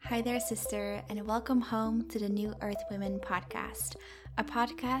Hi there, sister, and welcome home to the New Earth Women podcast, a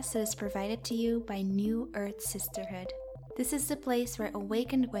podcast that is provided to you by New Earth Sisterhood. This is the place where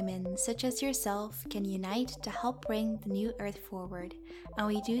awakened women, such as yourself, can unite to help bring the new earth forward. And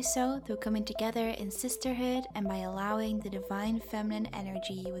we do so through coming together in sisterhood and by allowing the divine feminine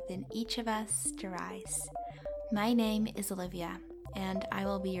energy within each of us to rise. My name is Olivia, and I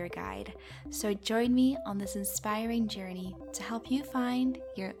will be your guide. So join me on this inspiring journey to help you find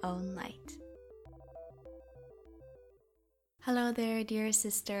your own light. Hello there, dear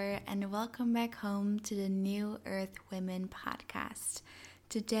sister, and welcome back home to the New Earth Women podcast.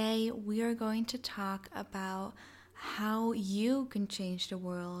 Today, we are going to talk about how you can change the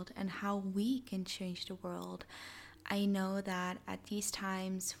world and how we can change the world. I know that at these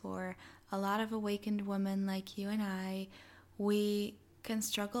times, for a lot of awakened women like you and I, we can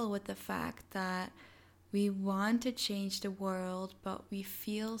struggle with the fact that we want to change the world, but we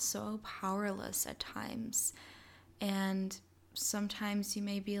feel so powerless at times. And sometimes you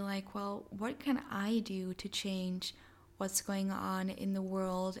may be like, well, what can I do to change what's going on in the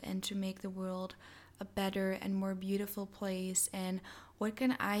world and to make the world a better and more beautiful place? And what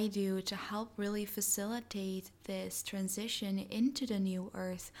can I do to help really facilitate this transition into the new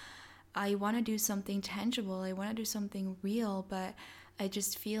earth? I want to do something tangible. I want to do something real, but I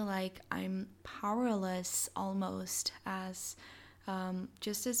just feel like I'm powerless almost as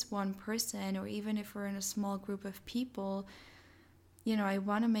just as one person, or even if we're in a small group of people. I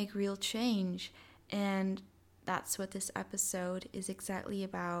want to make real change, and that's what this episode is exactly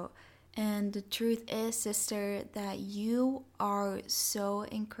about. And the truth is, sister, that you are so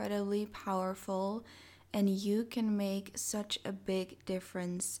incredibly powerful and you can make such a big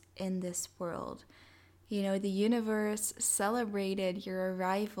difference in this world. The universe celebrated your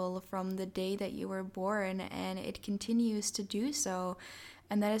arrival from the day that you were born, and it continues to do so.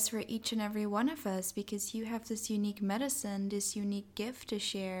 And that is for each and every one of us, because you have this unique medicine, this unique gift to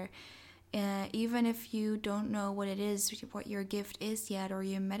share. Even if you don't know what it is, what your gift is yet, or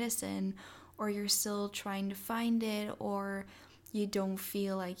your medicine, or you're still trying to find it, or you don't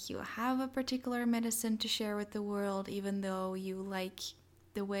feel like you have a particular medicine to share with the world, even though you like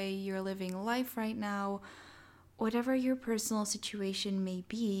the way you're living life right now, whatever your personal situation may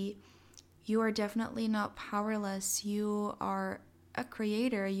be, you are definitely not powerless. You are a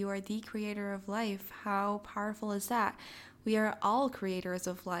creator. You are the creator of life. How powerful is that? We are all creators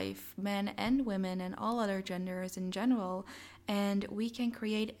of life, men and women and all other genders in general, and we can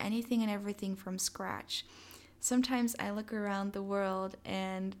create anything and everything from scratch. Sometimes I look around the world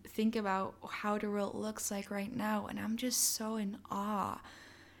and think about how the world looks like right now, and I'm just so in awe.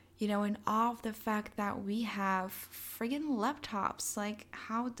 In awe of the fact that we have friggin' laptops. Like,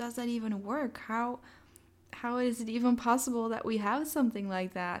 how does that even work? How is it even possible that we have something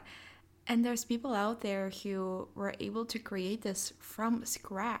like that? And there's people out there who were able to create this from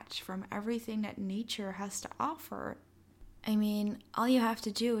scratch, from everything that nature has to offer. I mean, all you have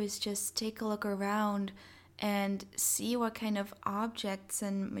to do is just take a look around and see what kind of objects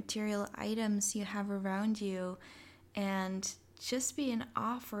and material items you have around you, and just be in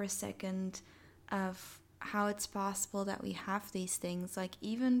awe for a second of how it's possible that we have these things, like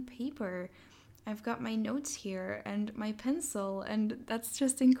even paper. I've got my notes here and my pencil, and that's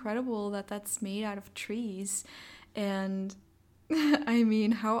just incredible that that's made out of trees. And I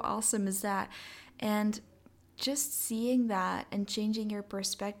mean, how awesome is that? And just seeing that and changing your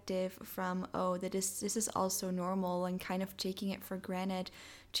perspective from, oh, this is also normal, and kind of taking it for granted,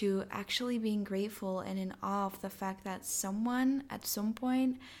 to actually being grateful and in awe of the fact that someone at some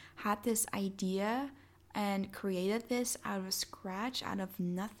point had this idea and created this out of scratch, out of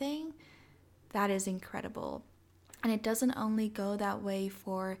nothing. That is incredible. And it doesn't only go that way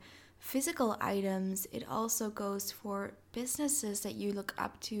for physical items, it also goes for businesses that you look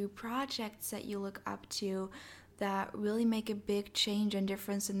up to, projects that you look up to that really make a big change and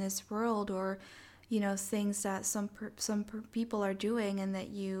difference in this world, or things that some people are doing and that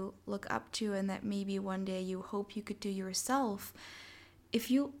you look up to and that maybe one day you hope you could do yourself. If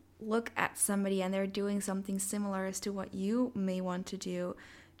you look at somebody and they're doing something similar as to what you may want to do,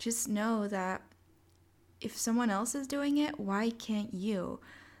 just know that if someone else is doing it, why can't you?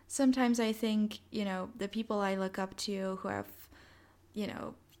 Sometimes I think, the people I look up to who have,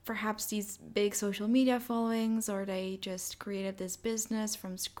 perhaps these big social media followings, or they just created this business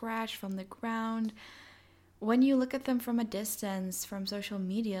from scratch, from the ground. When you look at them from a distance, from social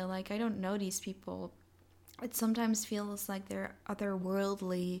media, like, I don't know these people. It sometimes feels like they're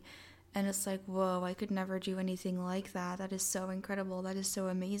otherworldly, and it's like, whoa, I could never do anything like that. That is so incredible. That is so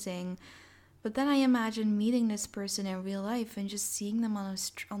amazing. But then I imagine meeting this person in real life and just seeing them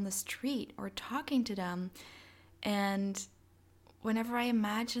on the street or talking to them. And whenever I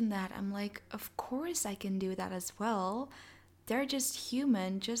imagine that, I'm like, of course I can do that as well. They're just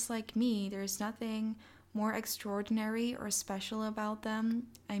human, just like me. There's nothing more extraordinary or special about them.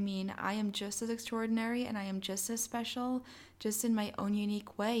 I mean, I am just as extraordinary and I am just as special, just in my own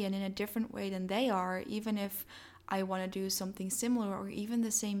unique way and in a different way than they are. Even if I want to do something similar or even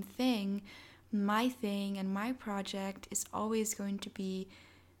the same thing, my thing and my project is always going to be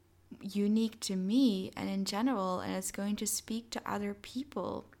unique to me and in general, and it's going to speak to other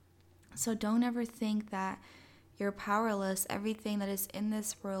people. So don't ever think that you're powerless. Everything that is in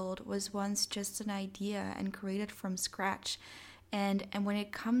this world was once just an idea and created from scratch. And when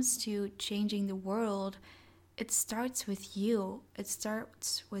it comes to changing the world, it starts with you. It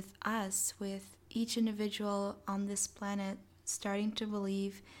starts with us, with each individual on this planet starting to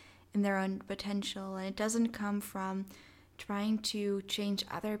believe in their own potential. And it doesn't come from trying to change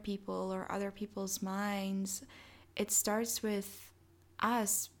other people or other people's minds. It starts with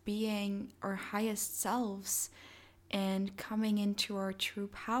us being our highest selves and coming into our true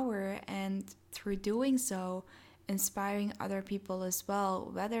power, and through doing so, inspiring other people as well,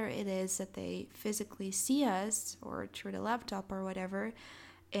 whether it is that they physically see us or through the laptop or whatever,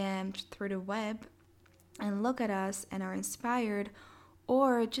 and through the web and look at us and are inspired,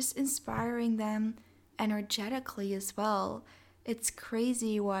 or just inspiring them energetically as well. It's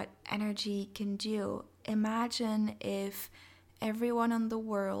crazy what energy can do. Imagine if everyone in the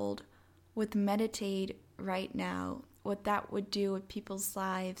world would meditate right now, what that would do with people's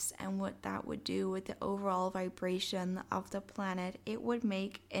lives and what that would do with the overall vibration of the planet. It would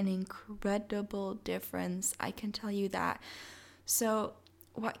make an incredible difference, I can tell you that. So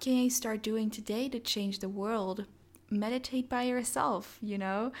what can you start doing today to change the world? Meditate by yourself,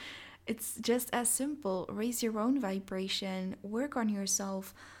 It's just as simple. Raise your own vibration, work on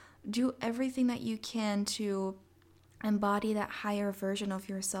yourself, do everything that you can to embody that higher version of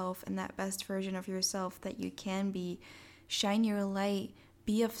yourself and that best version of yourself that you can be. Shine your light,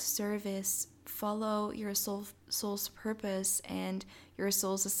 be of service, follow your soul's purpose and your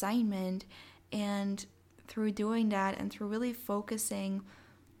soul's assignment. And through doing that and through really focusing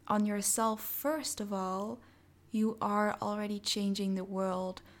on yourself first of all, you are already changing the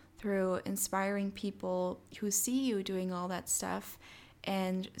world through inspiring people who see you doing all that stuff,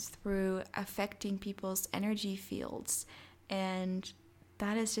 and through affecting people's energy fields. And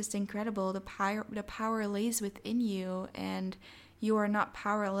that is just incredible. The power lays within you, and you are not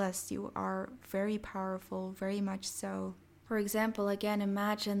powerless. You are very powerful, very much so. For example, again,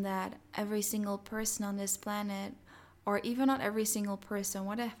 imagine that every single person on this planet, or even not every single person,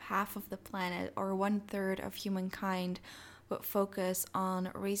 what if half of the planet or 1/3 of humankind would focus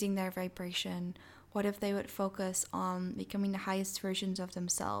on raising their vibration? What if they would focus on becoming the highest versions of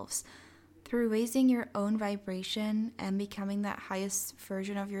themselves? Through raising your own vibration and becoming that highest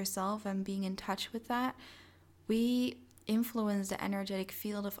version of yourself and being in touch with that, we influence the energetic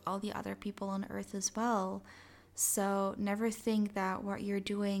field of all the other people on Earth as well. So never think that what you're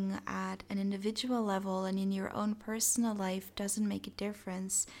doing at an individual level and in your own personal life doesn't make a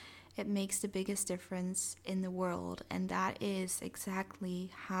difference. It makes the biggest difference in the world, and that is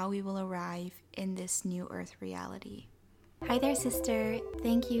exactly how we will arrive in this new Earth reality. Hi there, sister.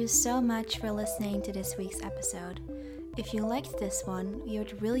 Thank you so much for listening to this week's episode. If you liked this one, we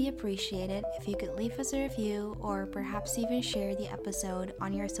would really appreciate it if you could leave us a review or perhaps even share the episode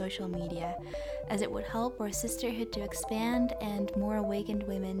on your social media, as it would help our sisterhood to expand and more awakened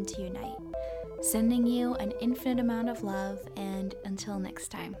women to unite. Sending you an infinite amount of love, and until next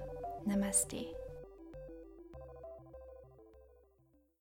time. Namaste.